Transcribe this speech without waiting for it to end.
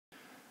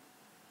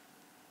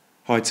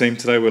Hi team,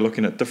 today we're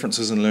looking at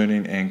differences in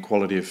learning and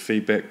quality of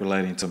feedback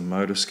relating to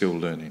motor skill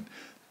learning.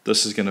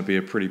 This is going to be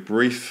a pretty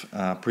brief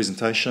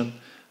presentation,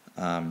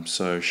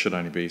 so should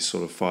only be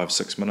sort of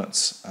 5-6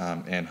 minutes,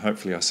 and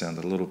hopefully I sound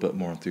a little bit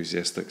more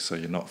enthusiastic so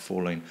you're not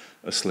falling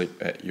asleep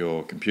at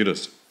your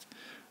computers.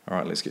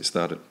 Alright, let's get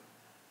started.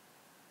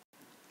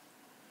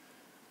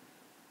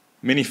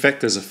 Many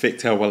factors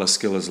affect how well a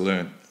skill is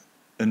learned.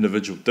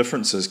 Individual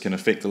differences can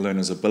affect the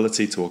learner's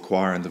ability to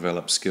acquire and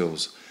develop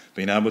skills.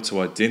 Being able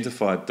to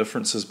identify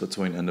differences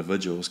between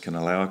individuals can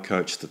allow a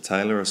coach to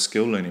tailor a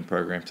skill learning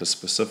program to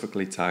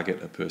specifically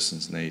target a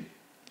person's need.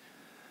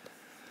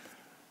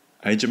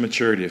 Age of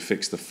maturity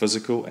affects the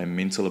physical and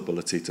mental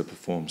ability to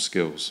perform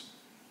skills.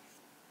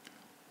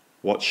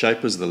 What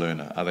shape is the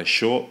learner? Are they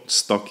short,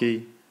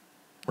 stocky,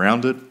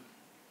 rounded?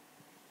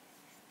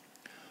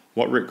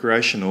 What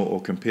recreational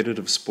or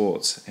competitive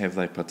sports have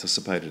they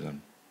participated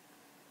in?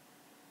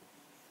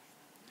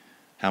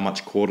 How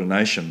much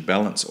coordination,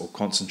 balance, or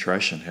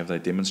concentration have they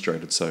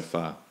demonstrated so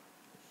far?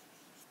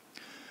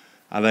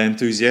 Are they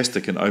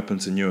enthusiastic and open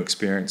to new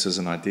experiences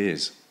and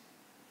ideas?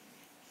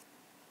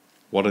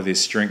 What are their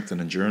strength and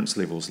endurance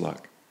levels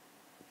like?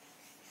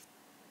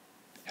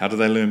 How do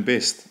they learn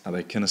best? Are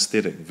they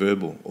kinesthetic,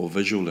 verbal, or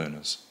visual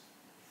learners?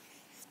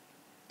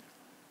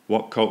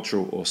 What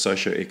cultural or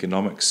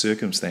socio-economic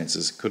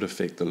circumstances could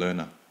affect the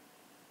learner?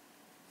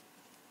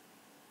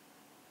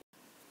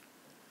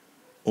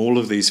 All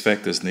of these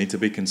factors need to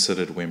be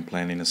considered when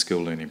planning a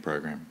skill learning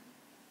program.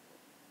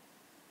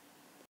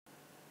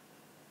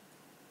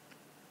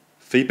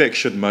 Feedback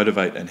should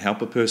motivate and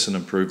help a person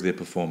improve their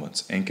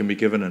performance and can be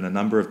given in a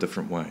number of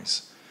different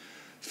ways.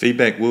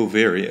 Feedback will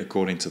vary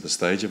according to the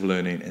stage of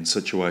learning and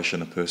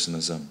situation a person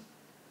is in.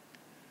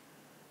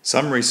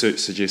 Some research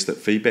suggests that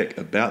feedback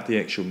about the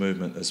actual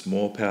movement is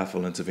more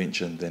powerful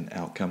intervention than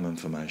outcome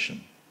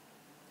information.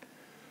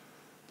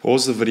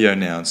 Pause the video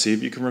now and see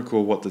if you can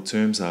recall what the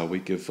terms are we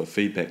give for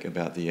feedback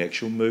about the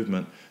actual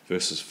movement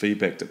versus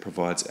feedback that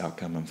provides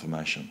outcome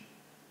information.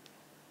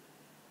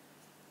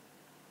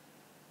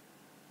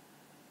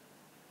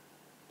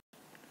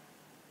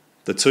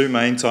 The two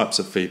main types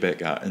of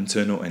feedback are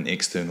internal and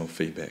external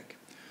feedback.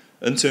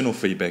 Internal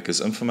feedback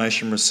is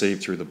information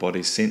received through the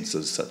body's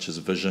senses such as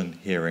vision,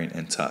 hearing,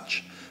 and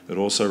touch. It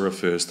also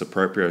refers to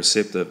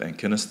proprioceptive and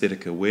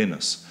kinesthetic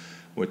awareness,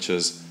 which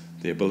is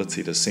the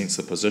ability to sense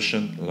the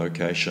position,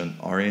 location,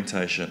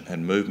 orientation,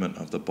 and movement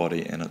of the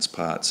body and its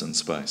parts in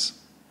space.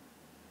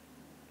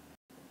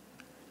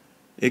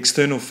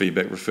 External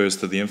feedback refers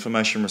to the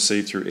information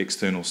received through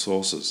external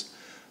sources.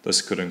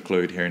 This could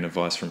include hearing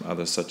advice from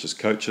others such as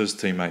coaches,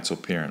 teammates, or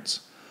parents,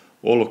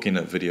 or looking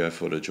at video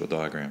footage or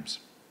diagrams.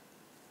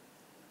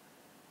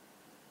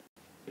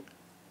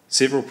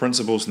 Several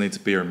principles need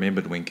to be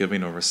remembered when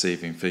giving or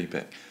receiving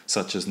feedback,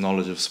 such as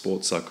knowledge of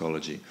sports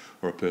psychology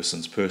or a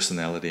person's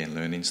personality and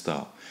learning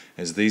style,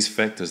 as these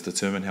factors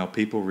determine how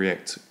people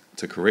react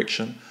to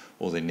correction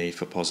or their need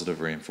for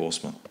positive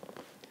reinforcement.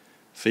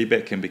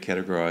 Feedback can be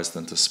categorized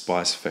into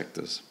SPICE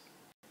factors.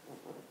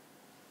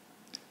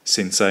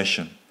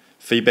 Sensation.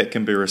 Feedback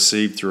can be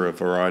received through a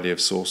variety of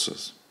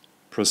sources.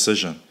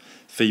 Precision.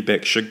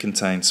 Feedback should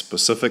contain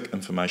specific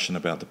information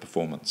about the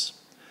performance.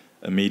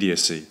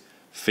 Immediacy.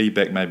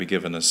 Feedback may be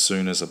given as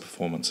soon as a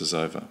performance is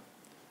over.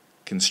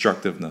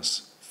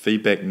 Constructiveness.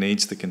 Feedback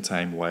needs to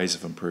contain ways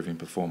of improving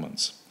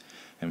performance.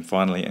 And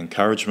finally,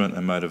 encouragement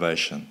and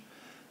motivation.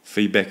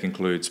 Feedback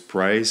includes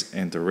praise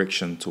and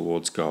direction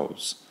towards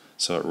goals,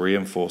 so it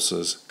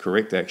reinforces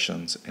correct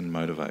actions and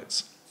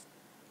motivates.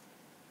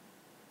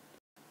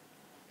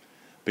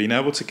 Being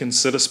able to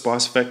consider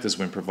SPICE factors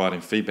when providing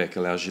feedback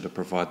allows you to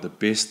provide the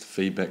best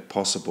feedback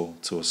possible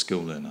to a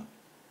skill learner.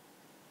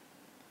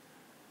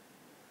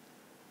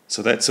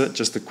 So that's it,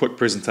 just a quick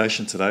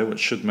presentation today which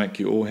should make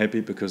you all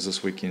happy because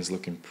this weekend's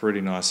looking pretty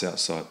nice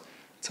outside.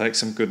 Take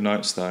some good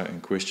notes though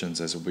and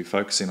questions as we'll be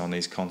focusing on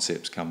these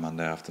concepts come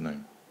Monday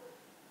afternoon.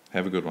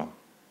 Have a good one.